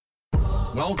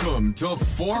Welcome to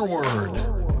Forward,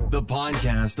 the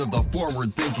podcast of the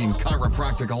Forward Thinking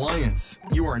Chiropractic Alliance.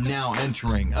 You are now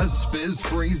entering a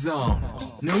spiz-free zone.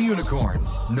 No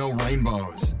unicorns, no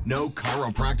rainbows, no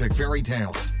chiropractic fairy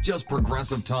tales, just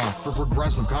progressive talk for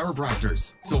progressive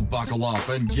chiropractors. So buckle up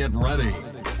and get ready.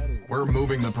 We're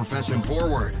moving the profession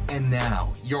forward. And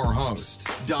now, your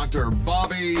host, Dr.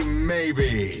 Bobby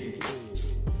Maybe.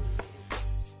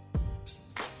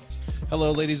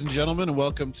 Hello, ladies and gentlemen, and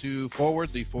welcome to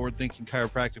Forward, the Forward Thinking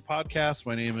Chiropractic Podcast.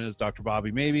 My name is Dr.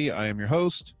 Bobby Maybe. I am your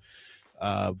host.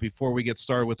 Before we get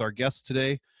started with our guests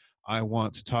today, I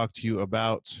want to talk to you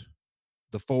about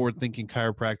the Forward Thinking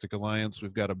Chiropractic Alliance.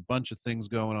 We've got a bunch of things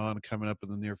going on coming up in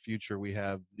the near future. We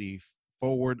have the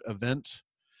Forward event,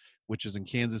 which is in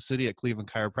Kansas City at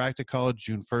Cleveland Chiropractic College,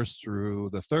 June 1st through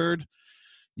the 3rd.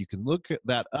 You can look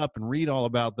that up and read all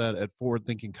about that at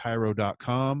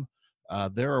forwardthinkingchiro.com.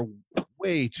 There are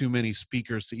way too many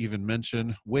speakers to even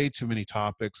mention, way too many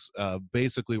topics.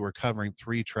 Basically, we're covering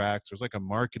 3 tracks. There's like a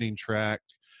marketing track,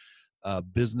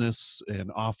 business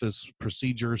and office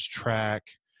procedures track,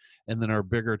 and then our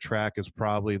bigger track is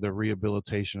probably the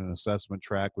rehabilitation and assessment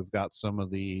track. We've got some of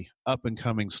the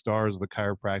up-and-coming stars of the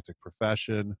chiropractic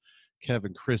profession,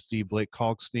 Kevin Christie, Blake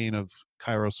Kalkstein of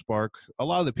ChiroSpark, a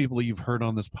lot of the people you've heard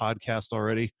on this podcast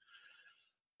already.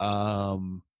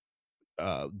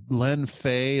 Len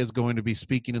Fay is going to be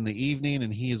speaking in the evening,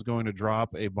 and he is going to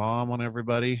drop a bomb on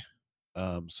everybody.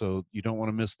 So you don't want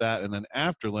to miss that. And then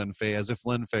after Len Fay, as if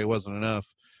Len Fay wasn't enough,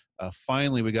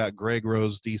 finally we got Greg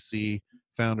Rose, DC,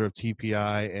 founder of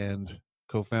TPI and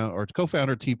co-founder of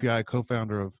TPI,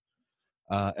 co-founder of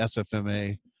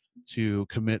SFMA, to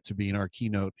commit to being our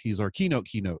keynote. He's our keynote.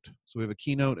 So we have a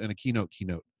keynote and a keynote.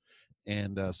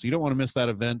 And so you don't want to miss that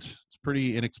event. It's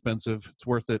pretty inexpensive. It's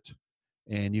worth it.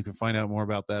 And you can find out more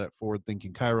about that at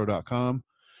forwardthinkingchiro.com.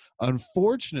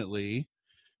 Unfortunately,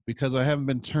 because I haven't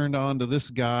been turned on to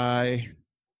this guy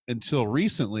until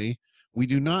recently, we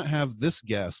do not have this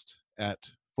guest at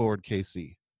Forward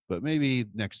KC, but maybe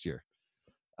next year.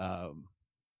 Let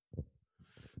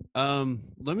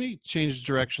me change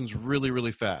directions really,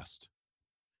 really fast.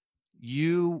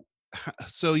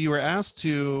 So you were asked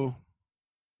to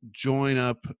join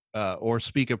up or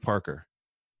speak at Parker.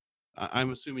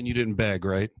 I'm assuming you didn't beg,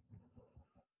 right?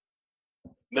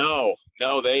 No,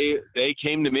 they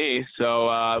came to me.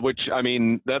 So, which, I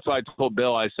mean, that's why I told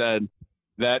Bill, I said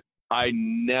that I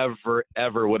never,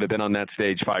 ever would have been on that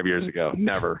stage 5 years ago.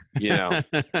 Never,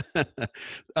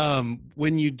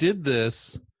 When you did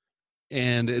this,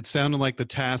 and it sounded like the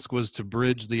task was to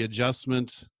bridge the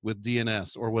adjustment with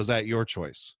DNS, or was that your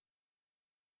choice?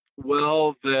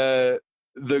 Well,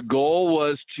 the goal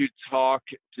was to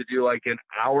do like an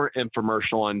hour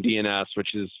infomercial on DNS,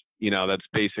 which is, that's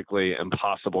basically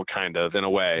impossible kind of in a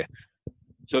way.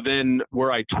 So then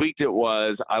where I tweaked it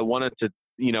was I wanted to,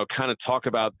 kind of talk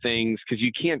about things, because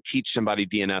you can't teach somebody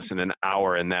DNS in an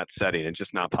hour in that setting. It's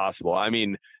just not possible. I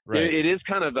mean, right. It is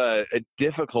kind of a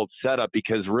difficult setup,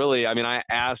 because really, I mean, I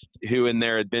asked who in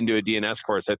there had been to a DNS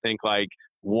course. I think like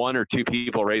 1 or 2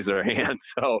 people raised their hand.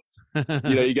 So,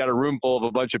 you got a room full of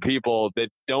a bunch of people that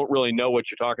don't really know what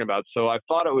you're talking about. So I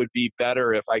thought it would be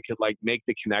better if I could like make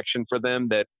the connection for them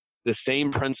that the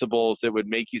same principles that would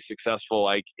make you successful,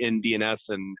 like in DNS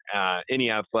and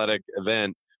any athletic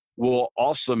event, will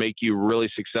also make you really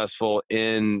successful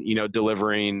in,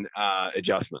 delivering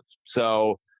adjustments.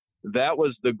 So that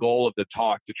was the goal of the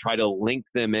talk, to try to link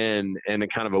them in a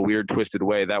kind of a weird, twisted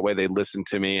way. That way they listen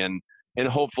to me and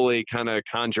hopefully kind of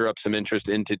conjure up some interest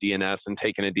into DNS and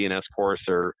taking a DNS course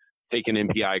or taking an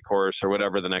MPI course or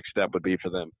whatever the next step would be for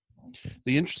them.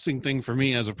 The interesting thing for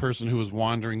me as a person who was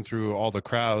wandering through all the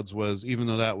crowds was, even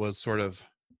though that was sort of,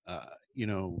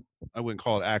 I wouldn't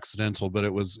call it accidental, but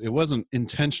it wasn't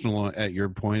intentional at your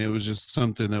point. It was just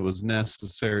something that was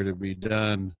necessary to be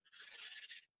done.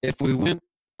 If we went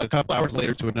a couple hours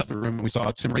later to another room and we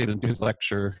saw Tim Raven do his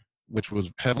lecture, which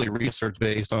was heavily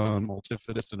research-based on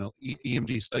multifidus and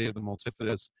EMG study of the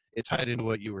multifidus, it tied into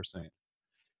what you were saying.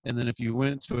 And then if you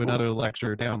went to another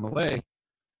lecture down the way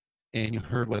and you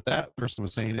heard what that person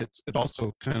was saying, it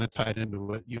also kind of tied into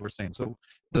what you were saying. So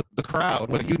the crowd,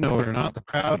 whether you know it or not, the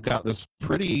crowd got this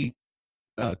pretty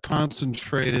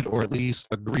concentrated, or at least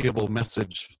agreeable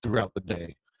message throughout the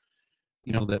day.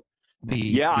 That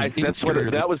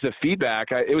that was the feedback.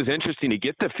 It was interesting to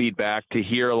get the feedback, to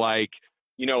hear like,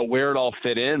 where it all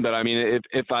fit in. But I mean,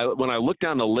 when I looked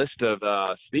down the list of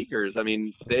speakers, I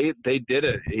mean, he did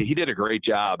a great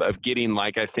job of getting,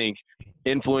 like, I think,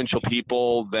 influential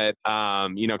people that,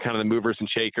 kind of the movers and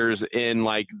shakers in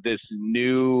like this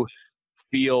new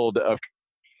field of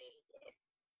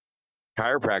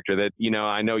chiropractor that,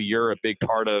 I know you're a big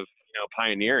part of,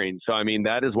 pioneering. So, I mean,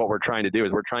 that is what we're trying to do,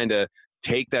 is we're trying to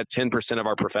take that 10% of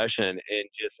our profession and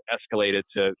just escalate it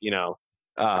to,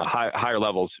 higher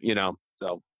levels,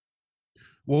 so.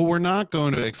 Well, we're not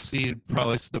going to exceed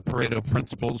probably the Pareto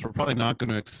principles. We're probably not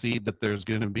going to exceed that there's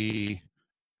going to be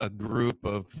a group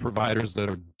of providers that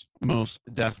are most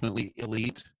definitely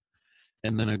elite,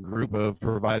 and then a group of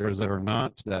providers that are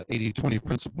not, that 80-20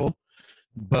 principle.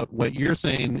 But what you're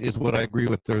saying is what I agree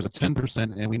with. There's a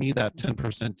 10%, and we need that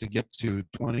 10% to get to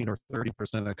 20 or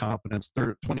 30% of competence,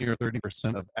 20 or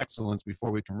 30% of excellence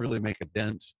before we can really make a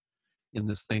dent in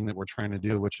this thing that we're trying to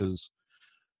do, which is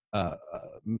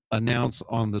announce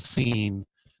on the scene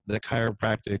that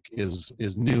chiropractic is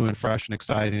new and fresh and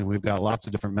exciting. We've got lots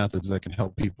of different methods that can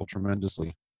help people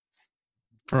tremendously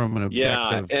from an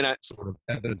objective sort of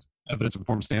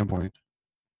evidence-informed standpoint.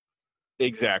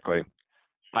 Exactly.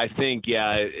 I think,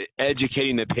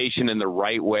 educating the patient in the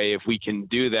right way, if we can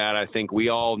do that, I think we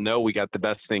all know we got the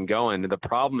best thing going. The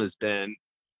problem has been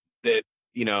that,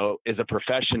 as a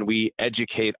profession, we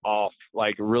educate off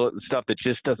like real stuff that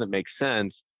just doesn't make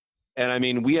sense. And I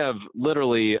mean, we have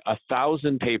literally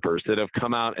 1,000 papers that have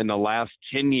come out in the last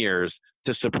 10 years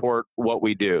to support what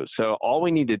we do. So all we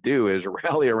need to do is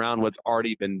rally around what's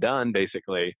already been done,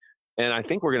 basically. And I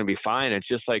think we're going to be fine. It's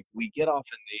just like we get off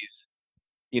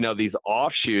in these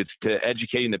offshoots to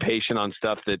educating the patient on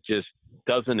stuff that just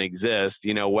doesn't exist,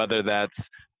 whether that's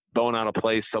bone out of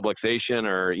place subluxation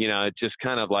or, it just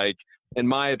kind of like, in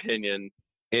my opinion,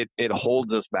 it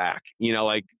holds us back,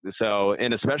 so,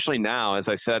 and especially now, as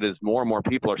I said, as more and more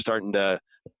people are starting to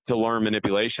learn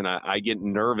manipulation, I get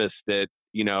nervous that,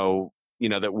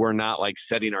 that we're not like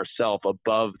setting ourselves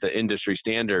above the industry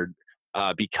standard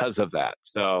because of that.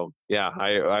 So yeah,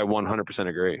 I 100%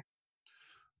 agree.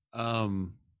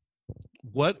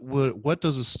 What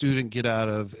does a student get out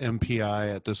of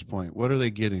MPI at this point? What are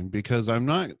they getting? Because I'm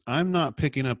not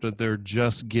picking up that they're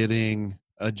just getting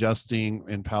adjusting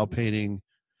and palpating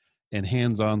and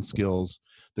hands-on skills.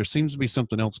 There seems to be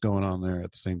something else going on there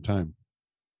at the same time.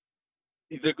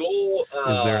 The goal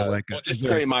is there like just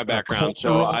tell you my background.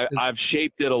 So I've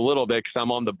shaped it a little bit because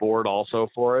I'm on the board also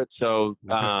for it. So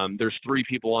there's 3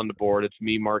 people on the board. It's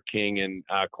me, Mark King, and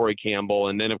Corey Campbell.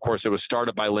 And then, of course, it was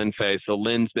started by Lynn Fay. So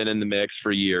Lynn's been in the mix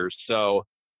for years. So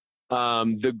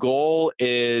the goal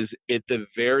is, at the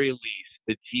very least,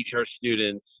 to teach our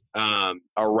students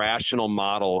a rational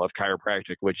model of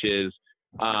chiropractic, which is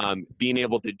being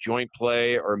able to joint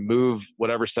play or move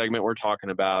whatever segment we're talking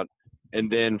about. And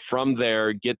then from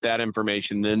there, get that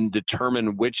information, then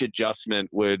determine which adjustment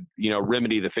would,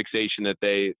 remedy the fixation that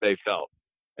they felt.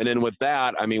 And then with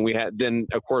that, I mean, then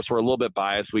of course we're a little bit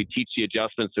biased. We teach the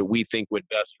adjustments that we think would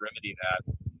best remedy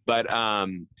that. But,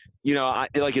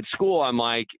 like at school, I'm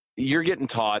like, you're getting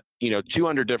taught,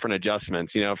 200 different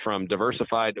adjustments, from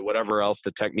diversified to whatever else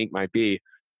the technique might be.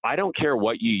 I don't care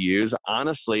what you use.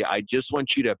 Honestly, I just want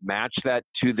you to match that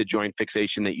to the joint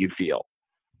fixation that you feel.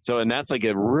 So, and that's like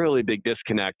a really big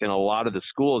disconnect in a lot of the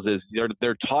schools, is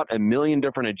they're taught a million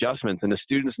different adjustments and the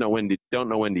students don't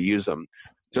know when to use them.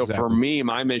 So exactly. For me,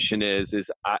 my mission is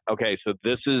okay, so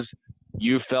this is,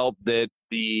 you felt that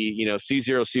the,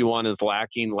 C0, C1 is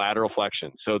lacking lateral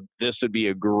flexion. So this would be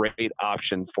a great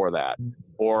option for that,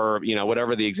 or,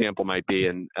 whatever the example might be.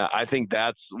 And I think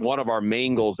that's one of our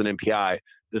main goals in MPI.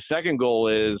 The second goal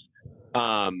is,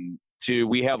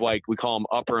 we have, like, we call them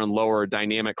upper and lower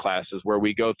dynamic classes, where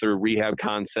we go through rehab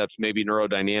concepts, maybe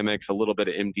neurodynamics, a little bit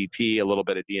of MDT, a little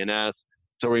bit of DNS.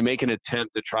 So we make an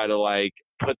attempt to try to like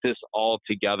put this all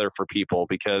together for people,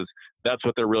 because that's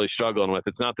what they're really struggling with.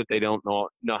 It's not that they don't know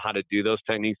how to do those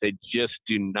techniques. They just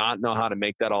do not know how to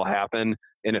make that all happen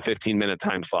in a 15-minute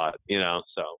time slot,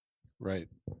 so. Right.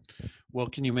 Well,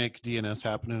 can you make DNS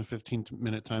happen in a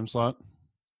 15-minute time slot?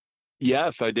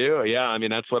 Yes, I do. Yeah, I mean,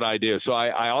 that's what I do. So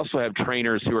I also have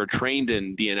trainers who are trained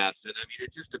in DNS, and I mean,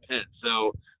 it just depends.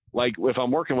 So, like, if I'm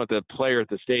working with a player at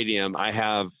the stadium, I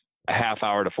have a half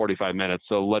hour to 45 minutes.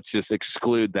 So let's just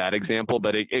exclude that example,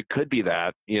 but it could be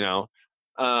that,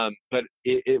 but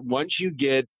once you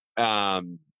get,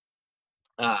 once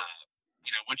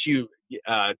you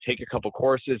take a couple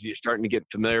courses, you're starting to get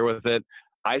familiar with it,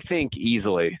 I think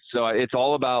easily. So it's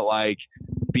all about like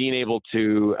being able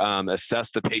to assess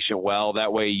the patient well.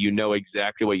 That way,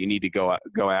 exactly what you need to go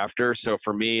after. So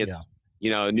for me, it's,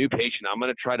 a new patient, I'm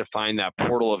going to try to find that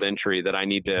portal of entry that I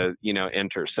need to,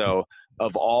 enter. So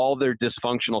of all their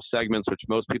dysfunctional segments, which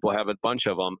most people have a bunch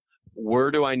of them, where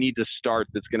do I need to start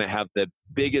that's going to have the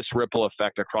biggest ripple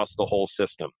effect across the whole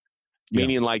system? Yeah.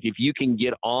 Meaning, like, if you can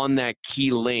get on that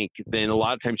key link, then a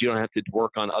lot of times you don't have to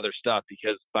work on other stuff,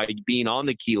 because by being on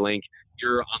the key link,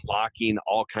 you're unlocking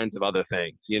all kinds of other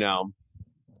things, you know?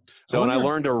 So, and I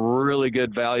learned a really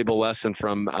good, valuable lesson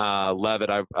from Levitt.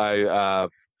 I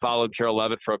followed Carol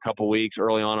Levitt for a couple weeks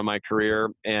early on in my career.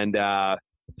 And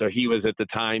so he was, at the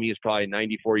time, he's probably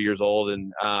 94 years old.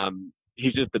 And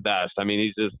he's just the best. I mean,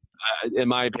 he's just, in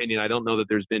my opinion, I don't know that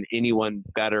there's been anyone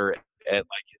better at like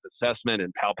his assessment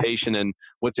and palpation. And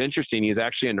what's interesting, he's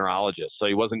actually a neurologist. So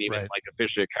he wasn't even like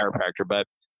officially a chiropractor, but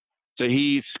so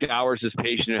he scours his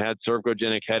patient who had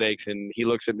cervicogenic headaches, and he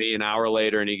looks at me an hour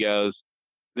later and he goes,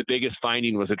 the biggest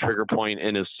finding was a trigger point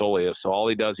in his soleus. So all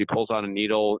he does, he pulls out a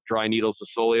needle, dry needles the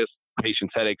soleus,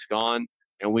 patient's headache's gone.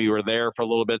 And we were there for a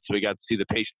little bit, so we got to see the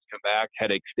patients come back.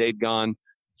 Headache stayed gone.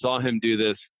 Saw him do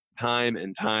this time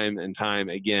and time and time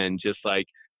again, just like,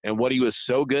 and what he was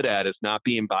so good at is not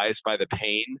being biased by the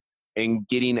pain and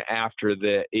getting after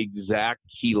the exact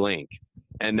key link.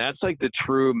 And that's like the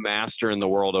true master in the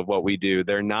world of what we do.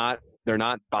 They're not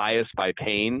biased by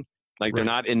pain. Like they're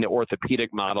not in the orthopedic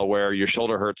model where your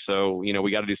shoulder hurts, so, you know, we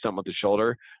got to do something with the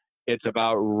shoulder. It's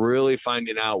about really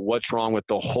finding out what's wrong with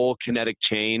the whole kinetic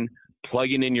chain,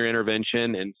 plugging in your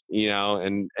intervention, and, you know,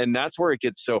 and that's where it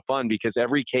gets so fun, because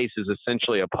every case is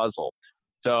essentially a puzzle.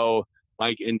 So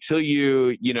like, until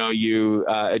you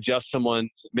adjust someone's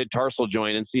mid-tarsal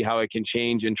joint and see how it can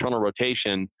change internal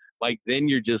rotation, like then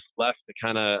you're just left to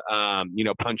kind of,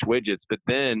 punch widgets. But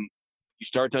then you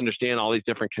start to understand all these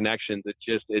different connections.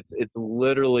 It's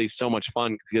literally so much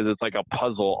fun, because it's like a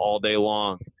puzzle all day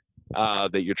long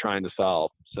that you're trying to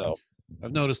solve. So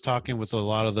I've noticed, talking with a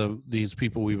lot of these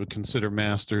people we would consider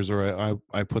masters, or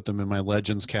I put them in my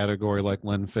legends category, like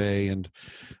Len Fay, and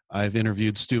I've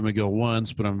interviewed Stu McGill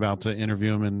once, but I'm about to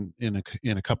interview him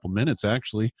in a couple minutes,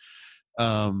 actually.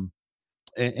 And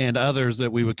others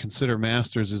that we would consider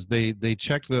masters, is they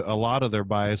check a lot of their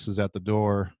biases at the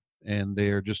door, and they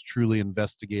are just truly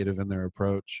investigative in their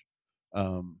approach,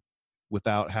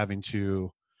 without having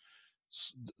to.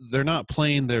 They're not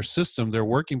playing their system. They're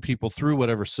working people through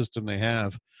whatever system they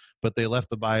have, but they left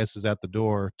the biases at the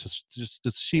door just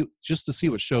to see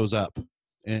what shows up.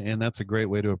 And that's a great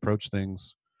way to approach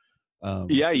things.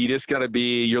 Yeah, you just got to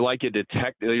be, you're like a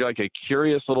detective, you're like a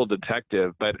curious little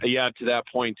detective. But yeah, to that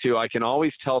point too, I can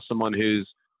always tell someone who's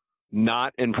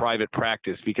not in private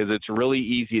practice, because it's really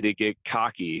easy to get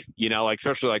cocky, you know, like,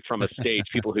 especially like from a stage,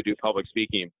 people who do public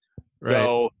speaking. Right.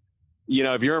 So, you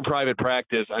know, if you're in private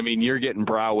practice, I mean, you're getting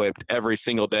brow whipped every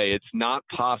single day. It's not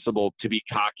possible to be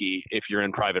cocky if you're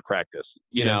in private practice,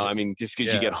 you know, I mean, just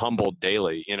because you get humbled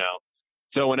daily, you know.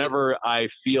 So whenever I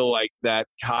feel like that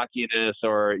cockiness,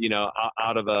 or, you know,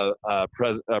 out of a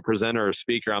presenter or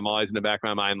speaker, I'm always in the back of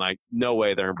my mind, like, no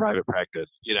way they're in private practice,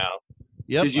 you know.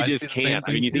 Yep, because you just can't.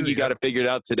 I mean, you think you got to figure it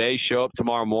out today, show up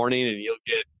tomorrow morning, and you'll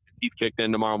get teeth kicked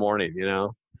in tomorrow morning, you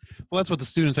know. Well, that's what the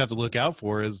students have to look out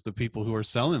for, is the people who are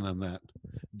selling them that.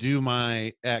 Do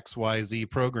my XYZ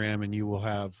program and you will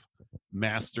have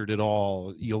mastered it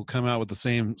all. You'll come out with the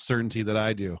same certainty that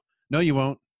I do. No, you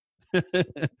won't.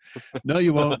 No,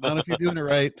 you won't. Not if you're doing it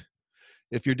right.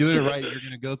 If you're doing it right, you're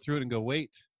going to go through it and go,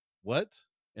 wait, what?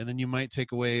 And then you might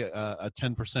take away a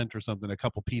 10% or something, a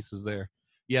couple pieces there.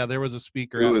 Yeah, there was a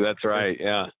speaker. Ooh, that's right.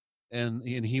 Yeah. And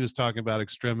he was talking about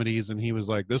extremities, and he was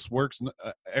like, this works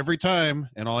every time.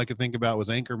 And all I could think about was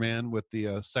Anchorman with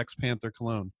the Sex Panther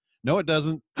cologne. No, it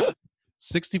doesn't.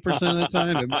 60% of the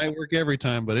time, it might work every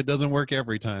time, but it doesn't work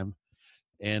every time.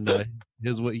 And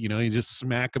you just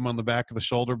smack him on the back of the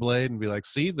shoulder blade and be like,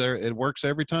 see, there, it works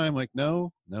every time. Like,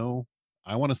 no,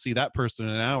 I want to see that person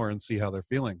in an hour and see how they're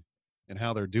feeling and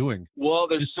how they're doing. Well,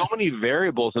 there's so many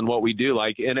variables in what we do.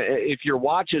 Like, and if your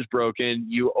watch is broken,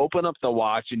 you open up the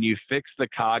watch and you fix the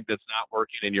cog that's not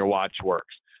working, and your watch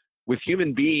works. With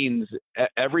human beings,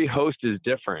 every host is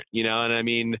different, you know, and I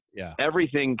mean,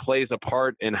 everything plays a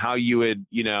part in how you would,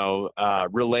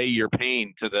 relay your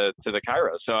pain to the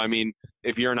chiro. So, I mean,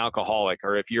 if you're an alcoholic,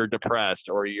 or if you're depressed,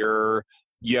 or you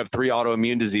have 3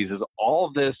 autoimmune diseases, all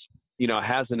of this,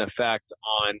 has an effect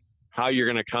on how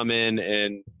you're going to come in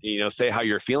and, say how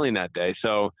you're feeling that day.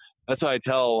 So that's why I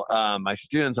tell my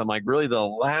students, I'm like, really the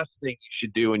last thing you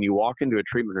should do when you walk into a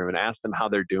treatment room and ask them how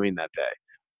they're doing that day,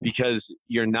 because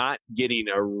you're not getting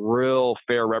a real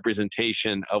fair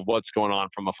representation of what's going on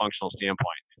from a functional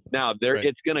standpoint. Now,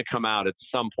 it's going to come out at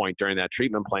some point during that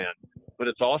treatment plan, but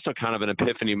it's also kind of an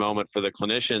epiphany moment for the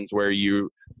clinicians where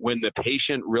when the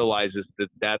patient realizes that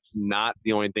that's not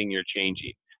the only thing you're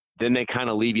changing, then they kind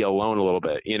of leave you alone a little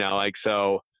bit,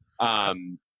 so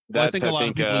I think a lot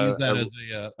of people use that as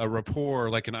a rapport,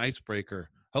 like an icebreaker.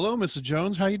 Hello, Mrs.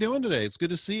 Jones. How you doing today? It's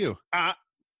good to see you.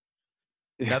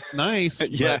 that's nice.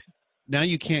 Yeah. But now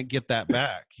you can't get that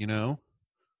back, you know?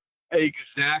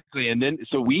 Exactly. And then,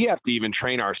 so we have to even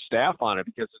train our staff on it,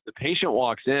 because if the patient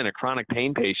walks in, a chronic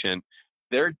pain patient,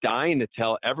 they're dying to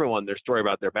tell everyone their story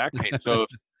about their back pain. So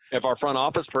if our front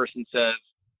office person says,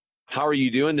 how are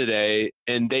you doing today?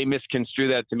 And they misconstrue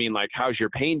that to mean like, how's your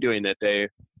pain doing that day?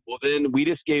 Well, then we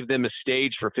just gave them a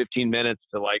stage for 15 minutes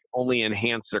to like only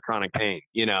enhance their chronic pain,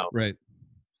 you know? Right.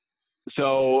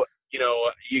 So, you know,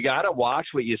 you got to watch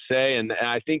what you say. And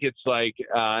I think it's like,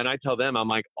 and I tell them, I'm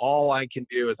like, all I can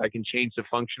do is I can change the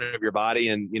function of your body,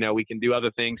 and, you know, we can do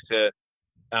other things to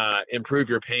improve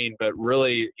your pain. But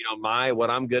really, you know, what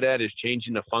I'm good at is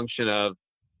changing the function of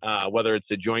whether it's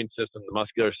the joint system, the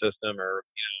muscular system, or,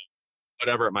 you know,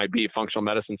 whatever it might be, functional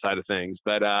medicine side of things.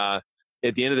 But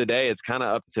at the end of the day, it's kind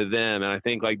of up to them. And I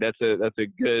think like that's a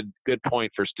good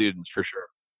point for students for sure.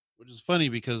 Which is funny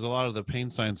because a lot of the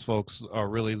pain science folks are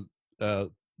really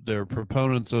they're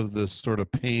proponents of this sort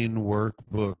of pain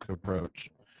workbook approach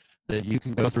that you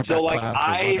can go through. So like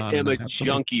I am a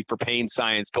junkie for pain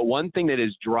science, but one thing that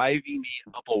is driving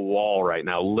me up a wall right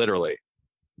now, literally,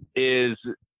 is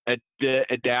the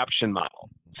adaptation model.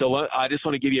 So I just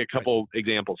want to give you a couple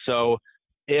examples. So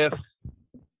if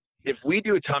we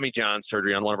do a Tommy John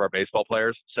surgery on one of our baseball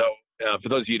players, so for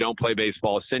those of you who don't play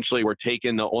baseball, essentially we're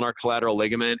taking the ulnar collateral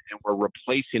ligament and we're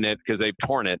replacing it, because they've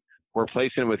torn it, we're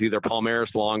replacing it with either palmaris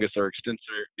longus or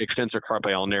extensor carpi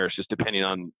ulnaris, just depending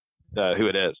on who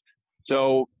it is.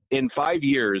 So in 5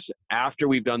 years after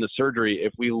we've done the surgery,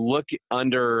 if we look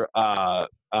under a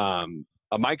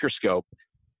microscope,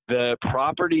 the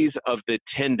properties of the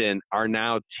tendon are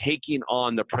now taking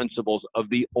on the principles of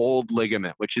the old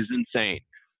ligament, which is insane.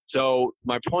 So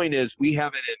my point is, we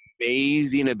have an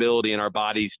amazing ability in our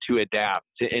bodies to adapt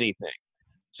to anything.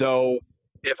 So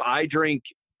if I drink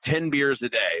 10 beers a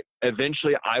day,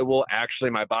 eventually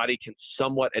my body can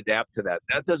somewhat adapt to that.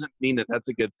 That doesn't mean that that's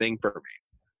a good thing for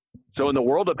me. So in the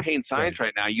world of pain science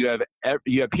right now, you have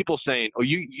people saying, oh,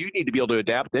 you need to be able to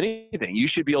adapt to anything. You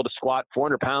should be able to squat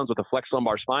 400 pounds with a flexed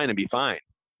lumbar spine and be fine.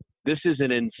 This is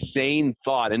an insane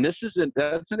thought. And that's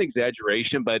an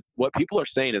exaggeration, but what people are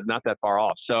saying is not that far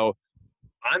off. So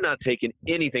I'm not taking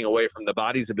anything away from the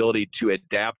body's ability to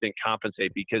adapt and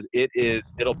compensate, because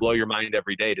it'll blow your mind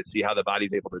every day to see how the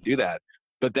body's able to do that.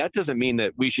 But that doesn't mean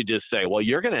that we should just say, well,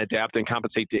 you're going to adapt and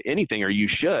compensate to anything, or you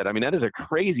should. I mean, that is a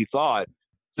crazy thought.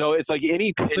 So it's like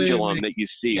any pendulum that you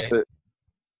see.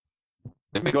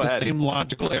 They make the same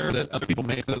logical error that other people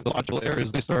make. The logical error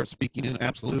is they start speaking in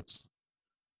absolutes.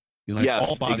 Like, yes,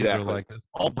 all bodies are like this.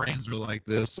 All brains are like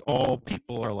this. All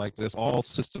people are like this. All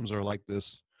systems are like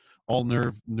this. All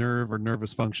nerve or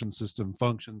nervous function system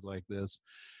functions like this.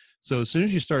 So as soon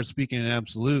as you start speaking in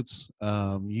absolutes,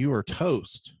 you are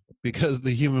toast, because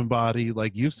the human body,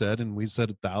 like you said, and we've said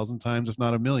 1,000 times, if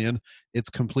not 1,000,000, it's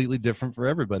completely different for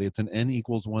everybody. It's an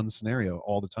N=1 scenario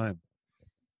all the time.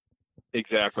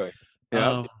 Exactly.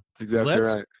 Yeah, exactly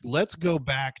right. Let's go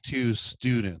back to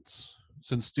students,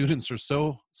 since students are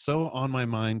so on my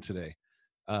mind today.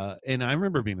 And I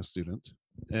remember being a student.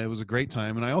 It was a great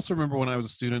time. And I also remember when I was a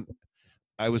student,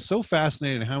 I was so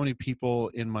fascinated how many people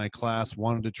in my class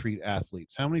wanted to treat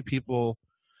athletes. How many people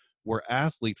were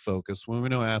athlete focused, when we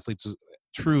know athletes,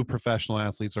 true professional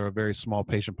athletes, are a very small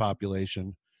patient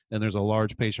population, and there's a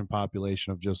large patient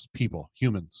population of just people,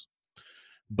 humans.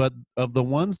 But of the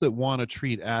ones that want to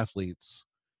treat athletes,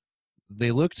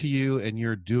 they look to you and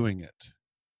you're doing it.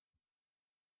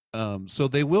 So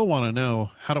they will want to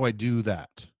know, how do I do that?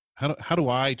 How do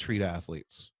I treat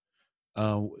athletes?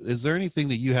 Is there anything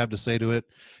that you have to say to it?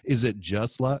 Is it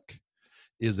just luck?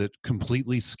 Is it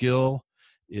completely skill?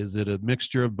 Is it a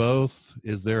mixture of both?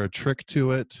 Is there a trick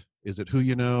to it? Is it who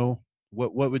you know?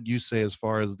 What would you say as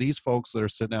far as these folks that are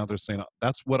sitting out there saying,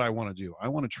 that's what I want to do? I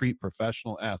want to treat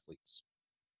professional athletes.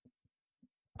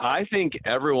 I think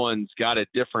everyone's got a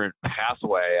different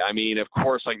pathway. I mean, of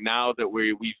course, like now that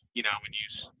we've, you know, when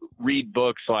you read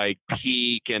books like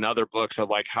Peak and other books of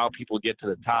like how people get to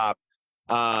the top,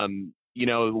 you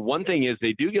know, one thing is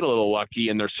they do get a little lucky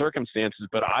in their circumstances,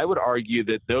 but I would argue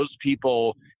that those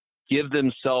people give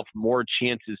themselves more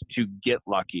chances to get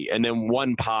lucky, and then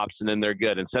one pops and then they're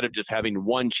good, instead of just having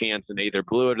one chance and they either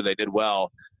blew it or they did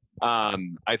well.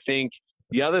 I think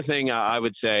the other thing I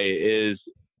would say is,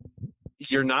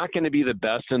 you're not going to be the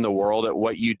best in the world at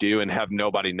what you do and have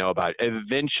nobody know about it.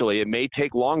 Eventually, it may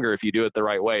take longer if you do it the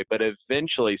right way, but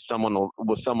eventually someone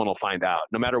will find out,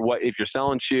 no matter what, if you're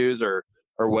selling shoes or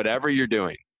whatever you're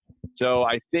doing. So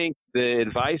I think the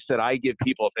advice that I give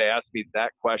people if they ask me that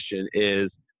question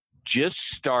is, just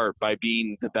start by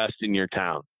being the best in your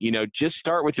town. Just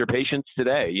start with your patients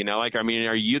today.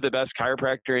 Are you the best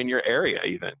chiropractor in your area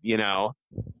even,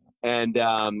 And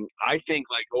I think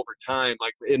like over time,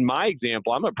 like in my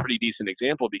example, I'm a pretty decent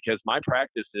example because my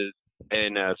practice is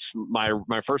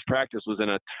my first practice was in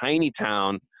a tiny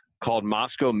town called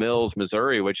Moscow Mills,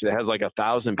 Missouri, which has like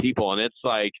 1,000 people. And it's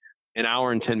like an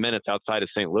hour and 10 minutes outside of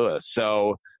St. Louis.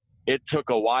 So it took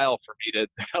a while for me to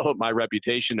develop my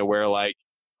reputation to where like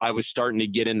I was starting to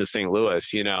get into St. Louis,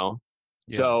 Yeah.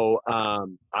 So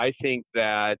I think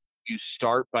that you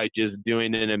start by just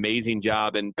doing an amazing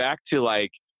job. And back to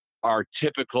like our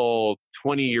typical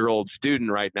 20-year-old student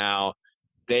right now,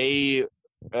 they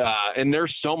and they're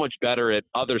so much better at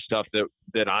other stuff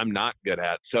that I'm not good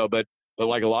at. So, but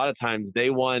like a lot of times they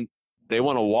want to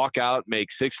walk out, make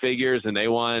six figures, and they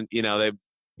want, they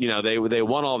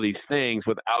want all these things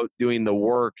without doing the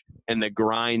work and the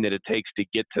grind that it takes to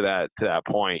get to that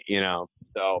point,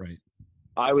 So Right.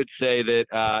 I would say that,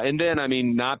 and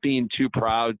then, not being too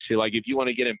proud to, like, if you want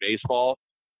to get in baseball,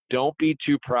 don't be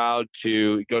too proud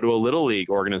to go to a little league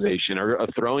organization or a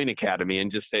throwing academy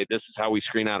and just say, this is how we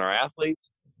screen out our athletes,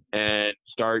 and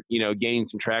start, gaining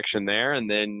some traction there. And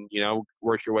then,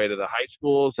 work your way to the high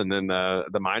schools and then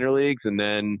the minor leagues. And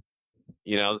then,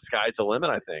 the sky's the limit,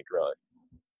 I think, really.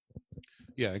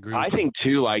 Yeah, I agree. I think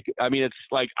too, like, it's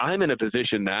like I'm in a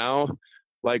position now,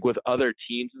 like with other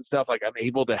teams and stuff, like I'm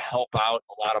able to help out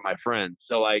a lot of my friends.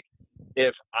 So like,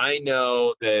 if I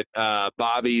know that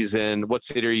Bobby's in, what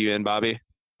city are you in, Bobby?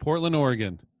 Portland,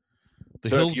 Oregon.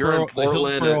 So if you're in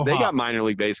Portland, they got minor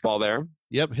league baseball there.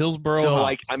 Yep, Hillsboro So Hops.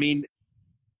 like,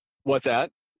 what's that?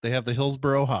 They have the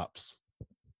Hillsboro Hops.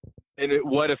 And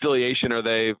what affiliation are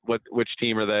they? Which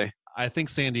team are they? I think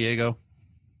San Diego.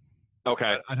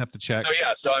 Okay. I'd have to check. So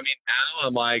yeah, now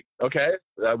I'm like, okay,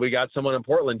 we got someone in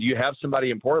Portland. Do you have somebody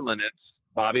in Portland? It's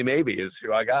Bobby Maybe is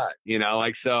who I got.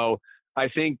 So I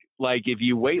think like if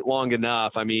you wait long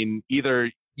enough,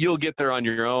 either you'll get there on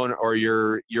your own or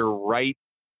your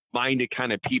right-minded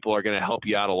kind of people are going to help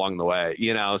you out along the way.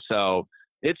 So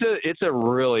it's a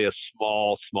really a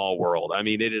small world.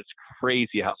 It is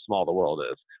crazy how small the world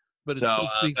is. But it still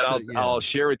speaks I'll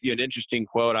share with you an interesting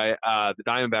quote. The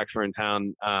Diamondbacks were in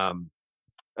town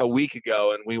a week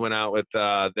ago, and we went out with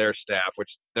their staff, which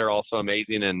they're also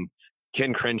amazing. And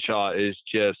Ken Crenshaw is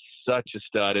just such a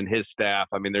stud, and his staff,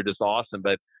 they're just awesome.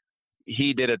 But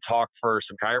he did a talk for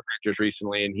some chiropractors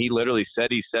recently, and he literally said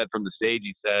from the stage,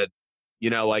 he said,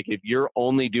 like if you're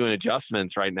only doing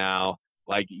adjustments right now,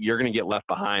 like you're going to get left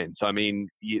behind. So,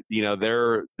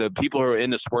 they're the people who are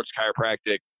into sports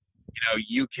chiropractic.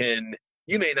 You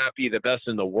may not be the best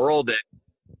in the world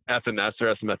at FMS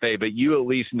or SMFA, but you at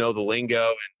least know the lingo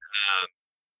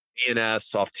and DNS,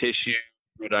 soft tissue,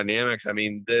 dynamics.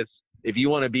 If you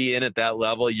want to be in at that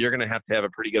level, you're going to have a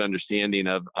pretty good understanding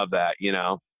of that,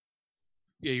 Yeah,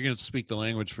 you're going to speak the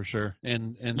language for sure.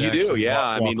 And you do.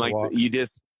 Yeah. You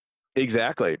just,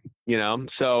 exactly,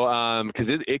 so, cause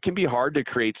it can be hard to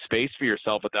create space for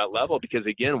yourself at that level, because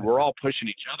again, we're all pushing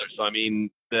each other. So,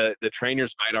 the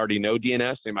trainers might already know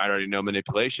DNS, they might already know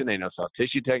manipulation, they know soft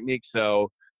tissue techniques. So,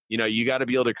 you got to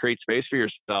be able to create space for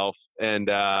yourself. And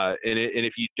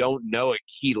if you don't know a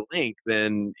key link,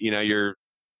 then,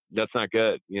 that's not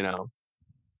good,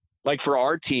 Like for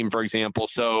our team, for example,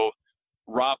 so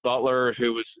Rob Butler,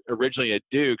 who was originally at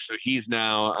Duke, so he's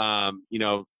now,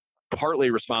 partly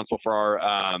responsible for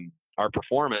our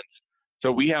performance. So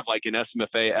we have like an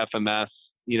SMFA, FMS,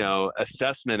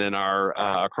 assessment in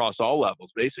our across all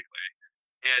levels, basically.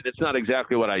 And it's not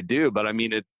exactly what I do, but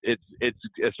it's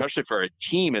especially for a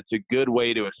team, it's a good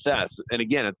way to assess. And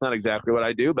again, it's not exactly what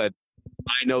I do, but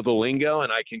I know the lingo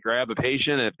and I can grab a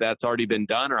patient if that's already been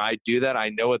done, or I do that. I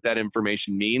know what that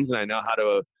information means, and I know how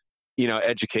to,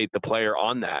 educate the player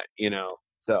on that,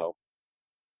 so.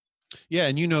 Yeah.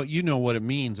 And you know what it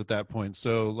means at that point.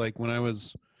 So like when I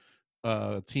was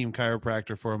a team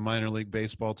chiropractor for a minor league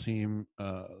baseball team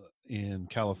in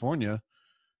California,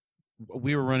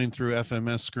 we were running through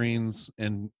FMS screens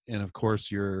and of course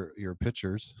your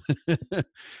pitchers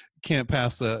can't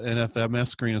pass an FMS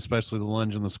screen, especially the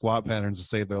lunge and the squat patterns, to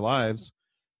save their lives.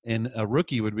 And a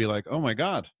rookie would be like, oh my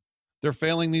God, they're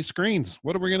failing these screens.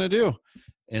 What are we going to do?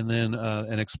 And then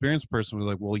an experienced person would be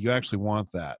like, well, you actually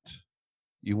want that.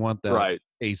 You want that right.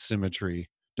 Asymmetry.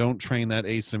 Don't train that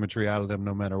asymmetry out of them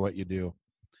no matter what you do,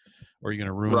 or you're going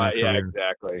to ruin right, their career. Yeah,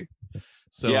 exactly.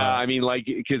 So, yeah,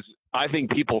 because I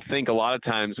think people think a lot of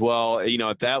times, well,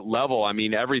 at that level,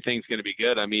 everything's going to be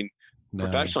good. No.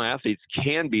 Professional athletes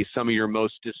can be some of your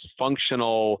most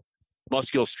dysfunctional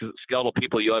musculoskeletal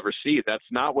people you'll ever see. That's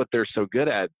not what they're so good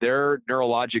at. They're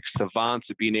neurologic savants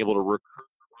at being able to recruit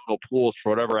little pools for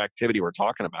whatever activity we're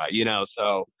talking about, you know?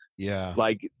 So Yeah.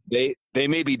 like they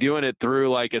may be doing it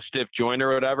through like a stiff joint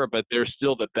or whatever, but they're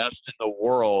still the best in the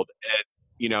world at,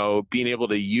 you know, being able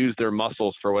to use their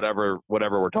muscles for whatever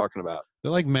we're talking about.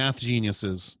 They're like math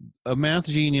geniuses. A math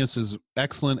genius is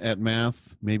excellent at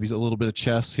math, maybe a little bit of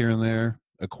chess here and there,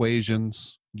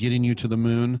 equations, getting you to the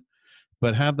moon,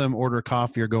 but have them order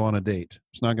coffee or go on a date.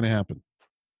 It's not going to happen.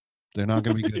 They're not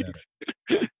going to be good at it.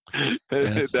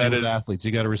 And it's the same with athletes.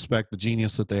 You got to respect the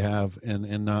genius that they have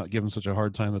and not give them such a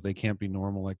hard time that they can't be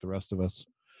normal like the rest of us.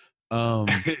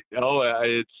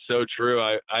 It's so true.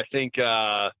 I think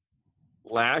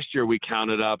last year we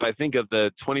counted up, I think of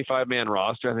the 25-man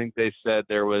roster, I think they said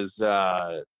there was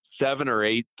 7 or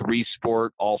 8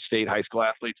 3-sport all-state high school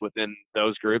athletes within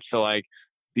those groups. So like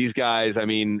these guys, I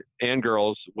mean, and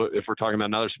girls, if we're talking about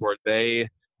another sport, they're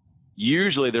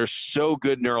so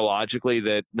good neurologically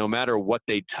that no matter what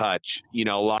they touch, you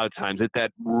know, a lot of times at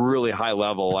that really high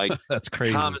level, like that's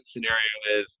crazy. Common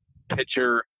scenario is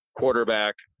pitcher,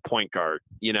 quarterback, point guard,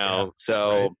 you know,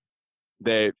 so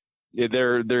right.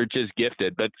 They're just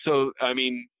gifted. But so, I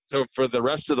mean, so for the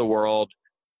rest of the world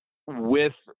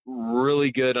with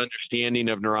really good understanding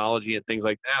of neurology and things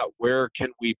like that, where can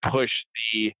we push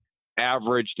the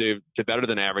average to better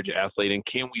than average athlete? And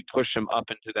can we push them up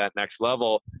into that next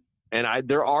level? And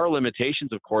there are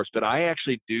limitations, of course, but I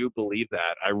actually do believe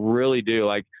that. I really do.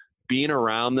 Like being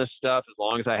around this stuff as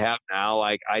long as I have now,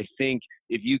 like I think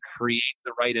if you create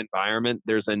the right environment,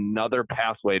 there's another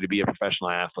pathway to be a professional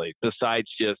athlete besides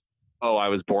just, oh, I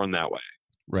was born that way.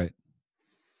 Right.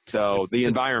 So the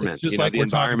environment, you know, like the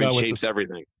environment shapes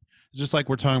everything. Just like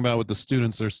we're talking about with the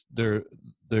students, there's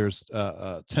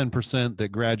 10% that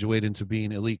graduate into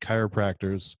being elite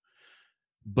chiropractors.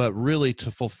 But really, to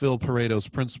fulfill Pareto's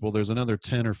principle, there's another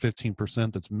 10 or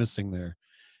 15% that's missing there.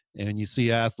 And you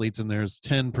see athletes, and there's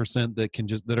 10%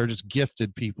 that are just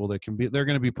gifted people that they're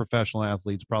going to be professional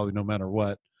athletes probably no matter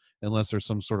what, unless there's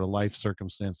some sort of life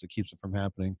circumstance that keeps it from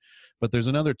happening. But there's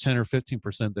another 10 or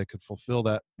 15% that could fulfill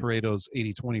that Pareto's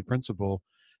 80-20 principle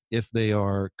if they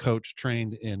are coached,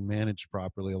 trained, and managed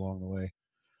properly along the way.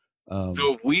 So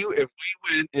if we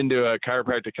went into a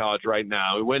chiropractic college right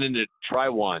now, we went into try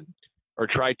 1 or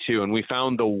try 2, and we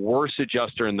found the worst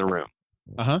adjuster in the room.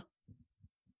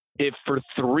 If for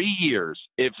 3 years,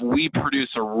 if we produce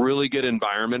a really good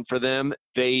environment for them,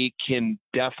 they can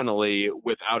definitely,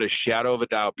 without a shadow of a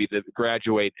doubt,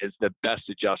 graduate as the best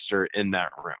adjuster in that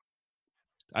room.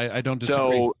 I don't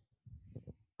disagree. So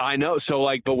I know. So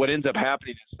like, but what ends up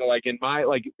happening is, so like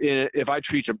if I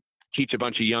teach a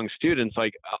bunch of young students,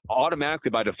 like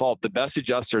automatically by default, the best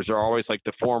adjusters are always like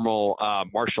the formal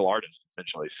martial artists,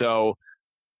 essentially. So,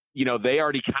 you know, they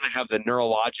already kind of have the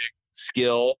neurologic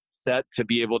skill set to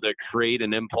be able to create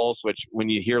an impulse, which when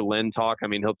you hear Lynn talk, I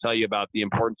mean, he'll tell you about the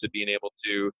importance of being able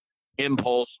to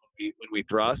impulse when we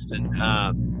thrust. And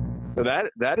so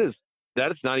that is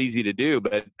not easy to do.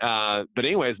 But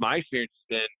anyways, my experience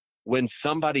has been when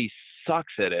somebody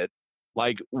sucks at it,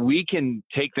 like we can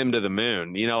take them to the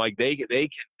moon, you know, like they can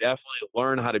definitely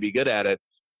learn how to be good at it.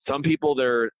 Some people,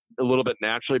 they're a little bit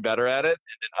naturally better at it. And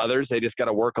then others, they just got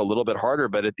to work a little bit harder.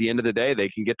 But at the end of the day, they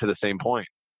can get to the same point.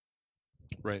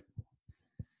 Right.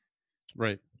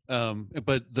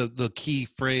 But the key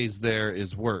phrase there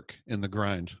is work in the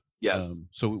grind. Yeah.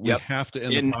 So we have to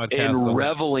end the podcast. And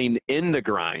reveling in the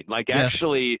grind. Like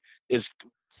actually, as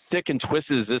sick and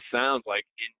twisted as this sounds, like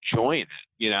enjoying it,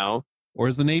 you know? Or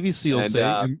as the Navy SEALs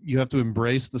say, you have to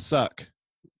embrace the suck,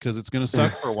 because it's going to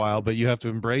suck for a while, but you have to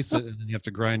embrace it and then you have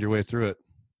to grind your way through it.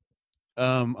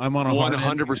 I'm on a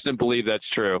 100% believe that's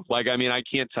true. Like, I mean, I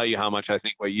can't tell you how much I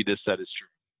think what you just said is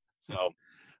true. So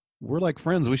we're like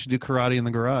friends. We should do karate in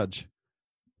the garage.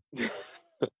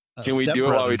 Can we do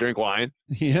it while we drink wine?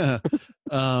 Yeah.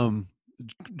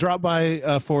 Drop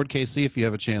by Forward KC if you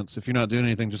have a chance. If you're not doing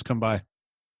anything, just come by.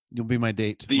 You'll be my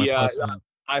date.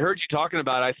 I heard you talking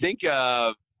about, I think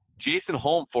Jason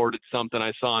Holm forwarded something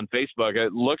I saw on Facebook.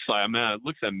 It looks like, man, it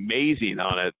looks amazing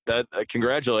on it. That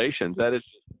congratulations. That is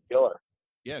killer.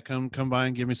 Yeah, come by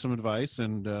and give me some advice,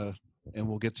 and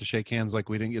we'll get to shake hands like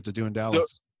we didn't get to do in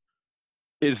Dallas.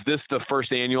 So, is this the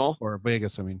first annual? Or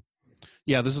Vegas, I mean.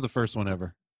 Yeah, this is the first one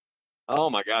ever. Oh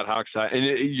my God, how exciting.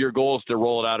 And your goal is to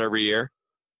roll it out every year?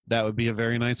 That would be a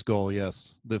very nice goal,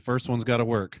 yes. The first one's got to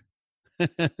work.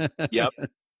 Yep.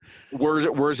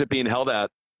 Where's it being held at?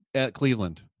 At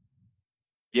Cleveland.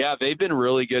 Yeah, they've been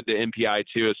really good to MPI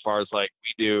too, as far as like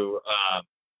we do,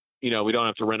 we don't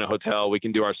have to rent a hotel. We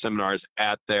can do our seminars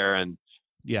at there. And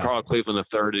Carl Cleveland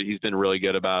III, he's been really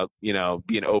good about,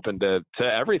 being open to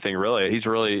everything really. He's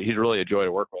really a joy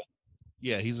to work with.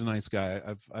 Yeah, he's a nice guy.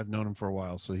 I've known him for a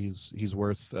while, so he's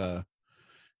worth.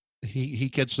 He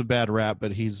catches a bad rap,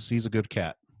 but he's a good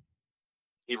cat.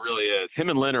 He really is. Him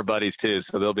and Len are buddies too,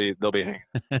 so they'll be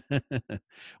hanging.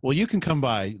 Well, you can come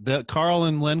by. Carl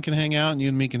and Len can hang out, and you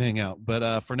and me can hang out.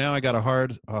 But for now, I got a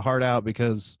hard out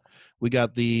because we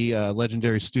got the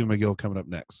legendary Stu McGill coming up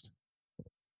next.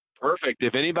 Perfect.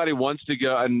 If anybody wants to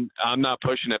go, and I'm not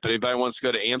pushing it, but anybody wants to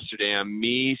go to Amsterdam,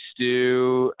 me,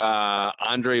 Stu,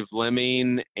 Andre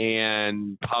Vleming,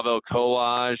 and Pavel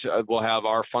Kolaj will have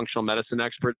our functional medicine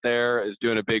expert there is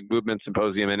doing a big movement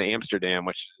symposium in Amsterdam,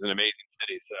 which is an amazing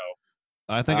city. So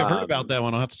I think I've heard about that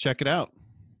one. I'll have to check it out.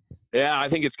 Yeah, I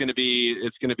think it's going to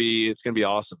be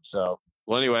awesome. So,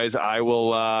 well, anyways, I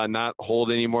will not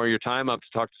hold any more of your time up to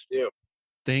talk to Stu.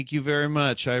 Thank you very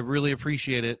much. I really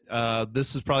appreciate it.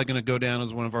 This is probably going to go down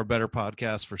as one of our better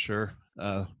podcasts for sure.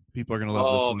 People are going to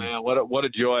love this. Oh, man, what a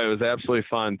joy. It was absolutely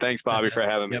fun. Thanks, Bobby, for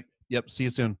having me. Yep. See you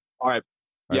soon. All right.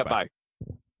 Bye. Bye.